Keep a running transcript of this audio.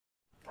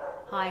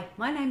Hi,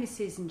 my name is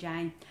Susan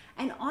Jane,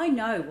 and I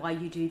know why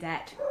you do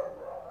that.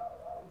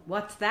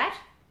 What's that?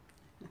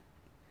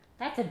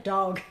 That's a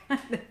dog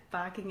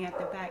barking out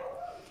the back.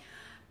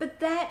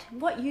 But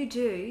what you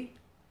do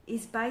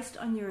is based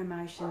on your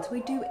emotions.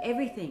 We do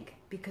everything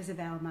because of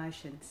our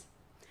emotions.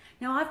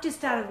 Now, I've just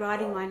started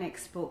writing my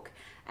next book,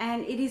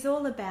 and it is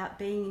all about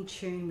being in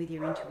tune with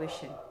your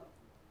intuition.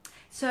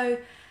 So,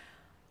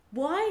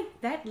 why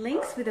that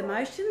links with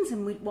emotions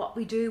and with what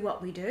we do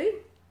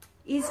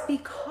is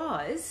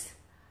because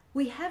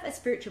we have a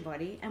spiritual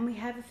body and we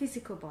have a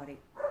physical body.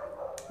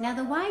 Now,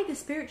 the way the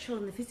spiritual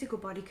and the physical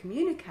body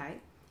communicate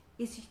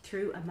is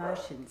through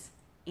emotions,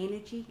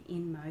 energy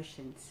in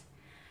motions.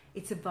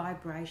 It's a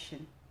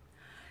vibration.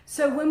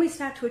 So when we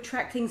start to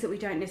attract things that we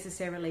don't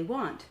necessarily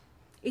want,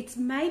 it's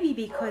maybe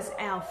because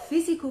our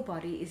physical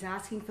body is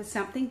asking for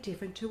something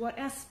different to what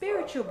our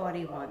spiritual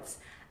body wants.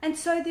 And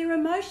so their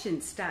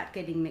emotions start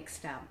getting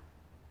mixed up.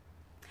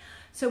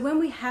 So when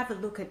we have a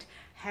look at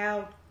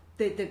how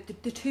the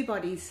two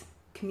bodies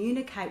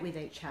communicate with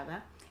each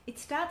other, it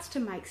starts to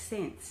make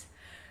sense.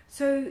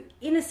 So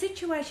in a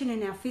situation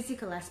in our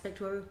physical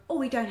aspect where,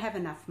 we don't have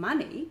enough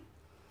money,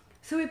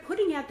 so we're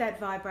putting out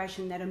that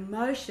vibration, that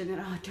emotion that,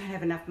 I don't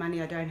have enough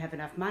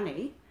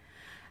money,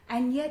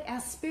 and yet our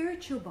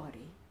spiritual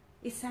body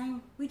is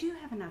saying, we do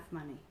have enough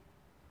money.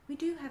 We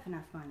do have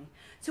enough money.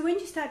 So when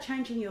you start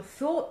changing your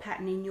thought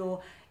pattern in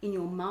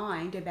your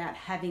mind about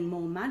having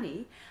more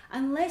money,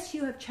 unless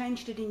you have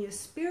changed it in your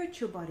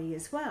spiritual body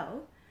as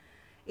well,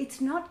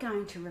 it's not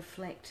going to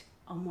reflect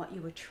on what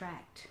you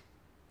attract.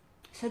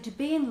 So to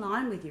be in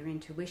line with your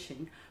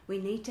intuition, we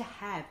need to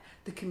have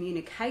the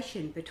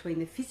communication between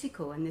the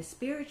physical and the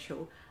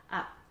spiritual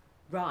up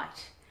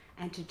right.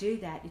 And to do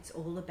that, it's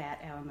all about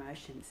our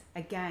emotions.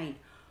 Again,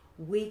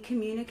 we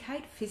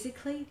communicate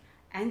physically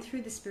and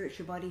through the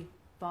spiritual body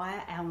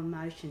via our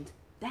emotions.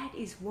 That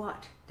is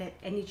what that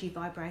energy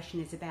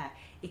vibration is about.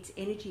 It's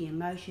energy,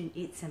 emotion,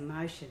 it's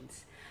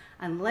emotions.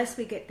 Unless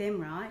we get them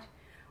right,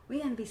 we're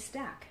going to be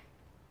stuck.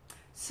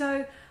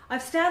 So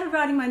I've started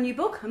writing my new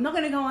book. I'm not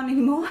going to go on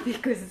anymore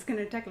because it's going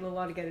to take a little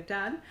while to get it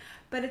done.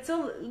 But it's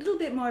all a little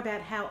bit more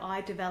about how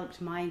I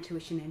developed my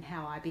intuition and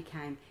how I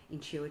became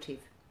intuitive.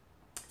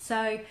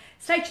 So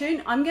stay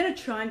tuned. I'm going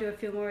to try and do a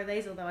few more of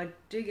these, although I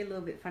do get a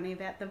little bit funny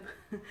about them.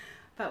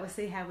 But we'll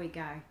see how we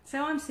go.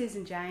 So I'm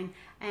Susan Jane,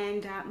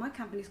 and my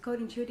company is called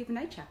Intuitive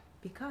Nature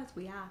because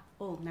we are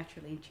all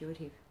naturally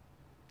intuitive.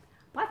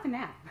 Bye for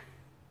now.